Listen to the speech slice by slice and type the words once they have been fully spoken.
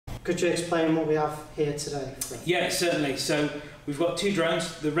Could you explain what we have here today? Yeah, certainly. So we've got two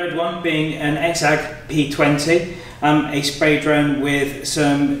drones, the red one being an XAG P20, a spray drone with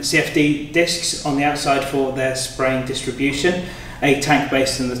some CFD discs on the outside for their spraying distribution, a tank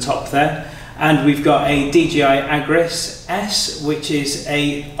base in the top there. And we've got a DJI Agris S, which is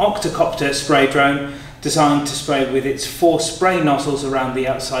a octocopter spray drone designed to spray with its 4 spray nozzles around the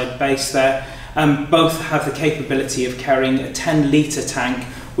outside base there. Both have the capability of carrying a 10-litre tank,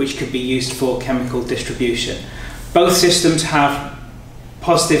 which could be used for chemical distribution. Both systems have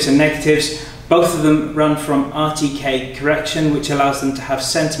positives and negatives. Both of them run from RTK correction, which allows them to have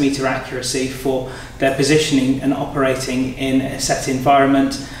centimetre accuracy for their positioning and operating in a set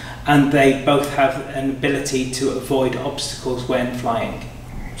environment, and they both have an ability to avoid obstacles when flying.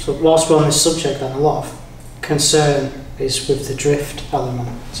 So whilst we're on this subject, then a lot of concern is with the drift element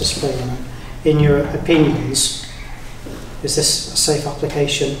to spray element. In your opinions, is this a safe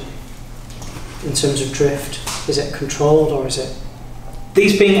application in terms of drift? Is it controlled, or is it?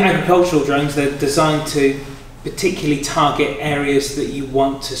 These being agricultural drones, they're designed to particularly target areas that you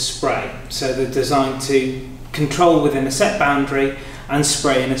want to spray. So they're designed to control within a set boundary and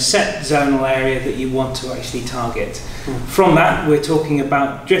spray in a set zonal area that you want to actually target. From that, we're talking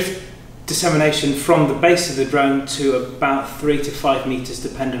about drift dissemination from the base of the drone to about 3 to 5 meters,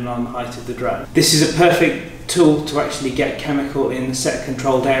 depending on the height of the drone. This is a perfect tool to actually get chemical in a set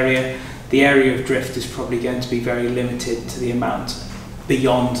controlled area. The area of drift is probably going to be very limited to the amount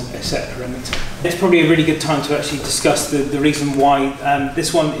beyond a set perimeter. It's probably a really good time to actually discuss the reason why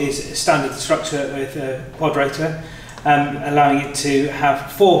this one is a standard structure with a quad rotor, allowing it to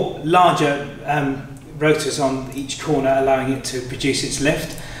have 4 larger rotors on each corner, allowing it to produce its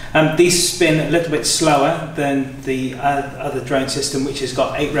lift. These spin a little bit slower than the other drone system, which has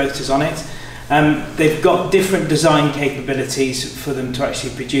got 8 rotors on it. They've got different design capabilities for them to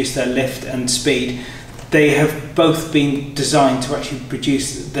actually produce their lift and speed. They have both been designed to actually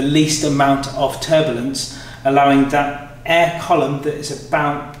produce the least amount of turbulence, allowing that air column that is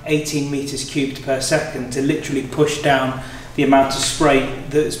about 18 meters cubed per second to literally push down the amount of spray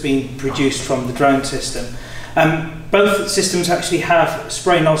that's being produced from the drone system. Both systems actually have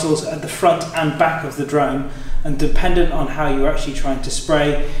spray nozzles at the front and back of the drone, and dependent on how you're actually trying to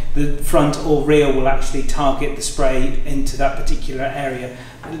spray, the front or rear will actually target the spray into that particular area,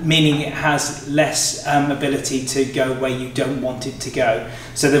 meaning it has less ability to go where you don't want it to go.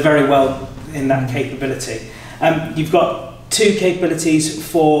 So they're very well in that capability. You've got 2 capabilities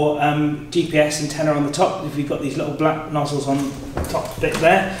for GPS antenna on the top. If you've got these little black nozzles on the top bit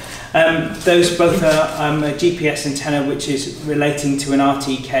there. Those both are a GPS antenna, which is relating to an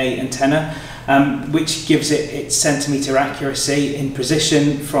RTK antenna, which gives it its centimetre accuracy in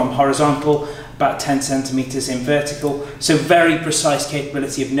position from horizontal, about 10 centimetres in vertical. So very precise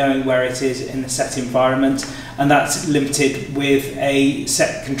capability of knowing where it is in the set environment, and that's limited with a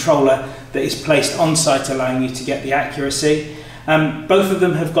set controller that is placed on site, allowing you to get the accuracy. Both of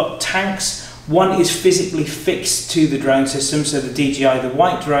them have got tanks. One is physically fixed to the drone system, so the DJI, the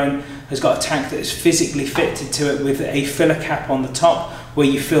white drone, has got a tank that is physically fitted to it with a filler cap on the top where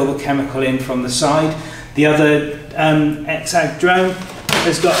you fill the chemical in from the side. The other XAG drone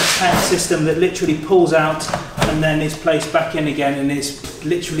has got a tank system that literally pulls out and then is placed back in again and is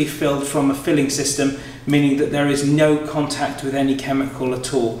literally filled from a filling system, meaning that there is no contact with any chemical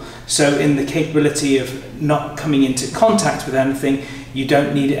at all. So in the capability of not coming into contact with anything, you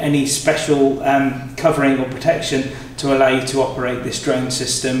don't need any special covering or protection to allow you to operate this drone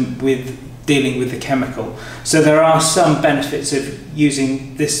system with dealing with the chemical. So there are some benefits of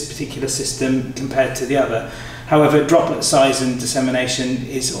using this particular system compared to the other. However, droplet size and dissemination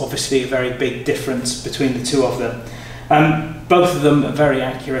is obviously a very big difference between the two of them. Both of them are very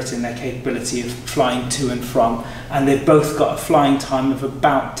accurate in their capability of flying to and from, and they've both got a flying time of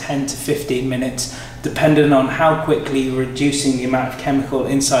about 10 to 15 minutes, depending on how quickly you're reducing the amount of chemical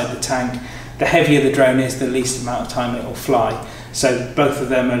inside the tank. The heavier the drone is, the least amount of time it will fly. So both of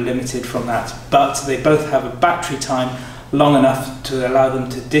them are limited from that, but they both have a battery time long enough to allow them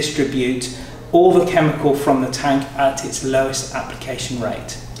to distribute all the chemical from the tank at its lowest application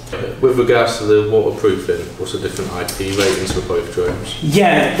rate. With regards to the waterproofing, what's the different IP ratings for both drones?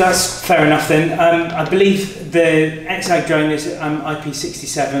 Yeah, that's fair enough then. I believe the XAG drone is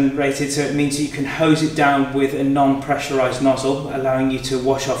IP67 rated, so it means that you can hose it down with a non-pressurised nozzle, allowing you to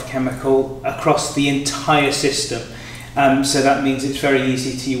wash off chemical across the entire system. So that means it's very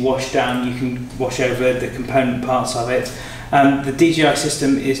easy to wash down. You can wash over the component parts of it. The DJI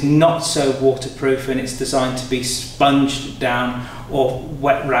system is not so waterproof, and it's designed to be sponged down or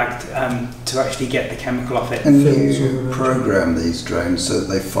wet ragged to actually get the chemical off it. And you program these drones so that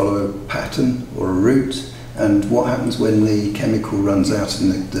they follow a pattern or a route, and what happens when the chemical runs out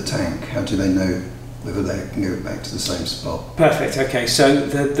in the tank? How do they know whether they can go back to the same spot? Perfect, okay, so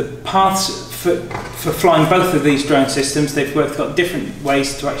the paths for flying both of these drone systems, they've both got different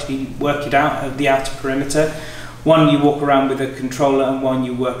ways to actually work it out of the outer perimeter. One you walk around with a controller and one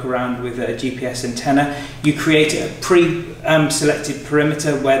you work around with a GPS antenna. You create a pre-selected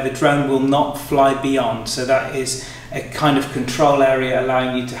perimeter where the drone will not fly beyond. So that is a kind of control area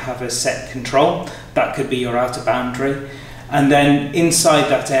allowing you to have a set control. That could be your outer boundary. And then inside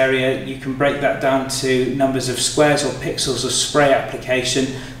that area you can break that down to numbers of squares or pixels of spray application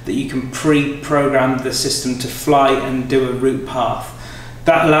that you can pre-program the system to fly and do a route path.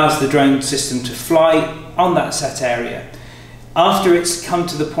 That allows the drone system to fly on that set area. After it's come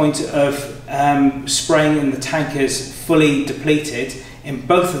to the point of spraying and the tank is fully depleted, in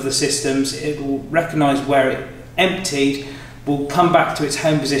both of the systems it will recognise where it emptied, will come back to its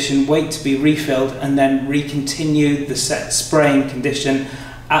home position, wait to be refilled, and then recontinue the set spraying condition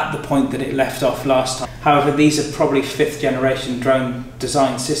at the point that it left off last time. However, these are probably 5th generation drone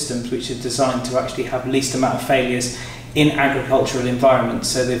design systems which are designed to actually have least amount of failures in agricultural environments,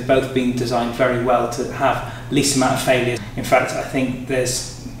 so they've both been designed very well to have least amount of failures. In fact, I think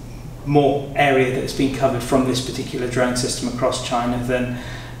there's more area that's been covered from this particular drone system across China than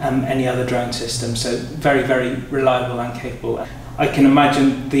any other drone system, so very, very reliable and capable. I can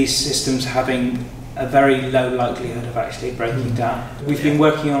imagine these systems having a very low likelihood of actually breaking down. We've been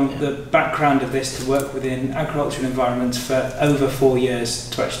working on the background of this to work within agricultural environments for over 4 years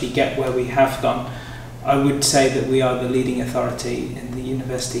to actually get where we have gone. I would say that we are the leading authority in the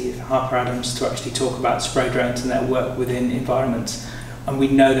University of Harper Adams to actually talk about spray drones and their work within environments. And we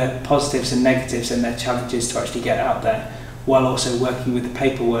know their positives and negatives and their challenges to actually get out there, while also working with the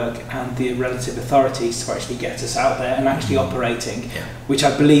paperwork and the relative authorities to actually get us out there and actually operating, which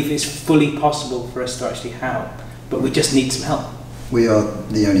I believe is fully possible for us to actually help, but we just need some help. We are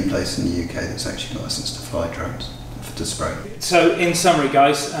the only place in the UK that's actually licensed to fly drones, to spray. So in summary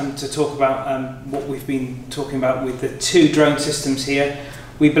guys, to talk about what we've been talking about with the 2 drone systems here,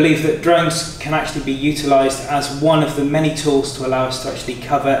 we believe that drones can actually be utilised as one of the many tools to allow us to actually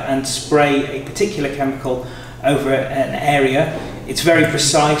cover and spray a particular chemical over an area. It's very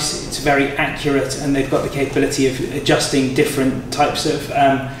precise, it's very accurate, and they've got the capability of adjusting different types of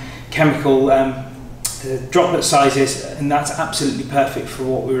chemical droplet sizes, and that's absolutely perfect for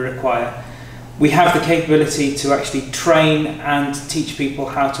what we require. We have the capability to actually train and teach people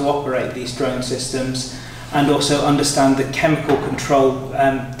how to operate these drone systems, and also understand the chemical control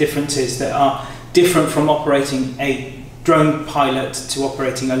differences that are different from operating a drone pilot to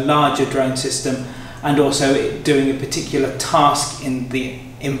operating a larger drone system, and also doing a particular task in the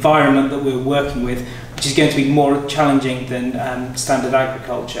environment that we're working with, which is going to be more challenging than standard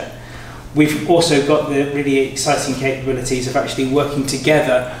agriculture. We've also got the really exciting capabilities of actually working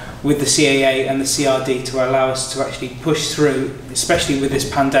together with the CAA and the CRD to allow us to actually push through, especially with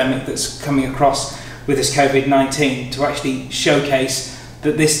this pandemic that's coming across with this Covid-19, to actually showcase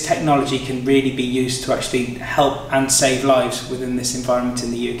that this technology can really be used to actually help and save lives within this environment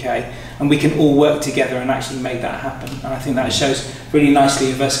in the UK. And we can all work together and actually make that happen. And I think that shows really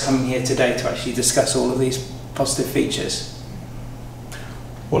nicely of us coming here today to actually discuss all of these positive features.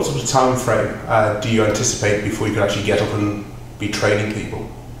 What sort of time frame do you anticipate before you could actually get up and be training people?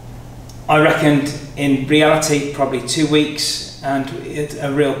 I reckon in reality probably 2 weeks, and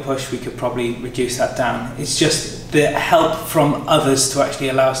a real push we could probably reduce that down. It's just the help from others to actually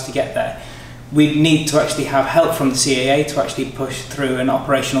allow us to get there. We need to actually have help from the CAA to actually push through an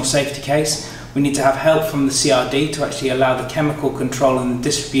operational safety case. We need to have help from the CRD to actually allow the chemical control and the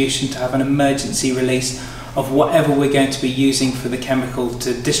distribution to have an emergency release of whatever we're going to be using for the chemical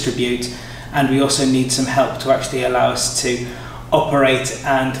to distribute. And we also need some help to actually allow us to operate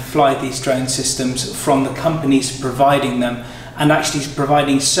and fly these drone systems from the companies providing them, and actually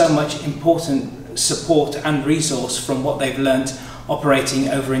providing so much important support and resource from what they've learnt operating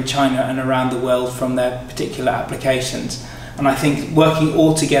over in China and around the world from their particular applications. And I think working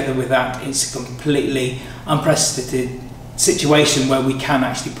all together with that is a completely unprecedented situation where we can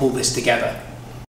actually pull this together.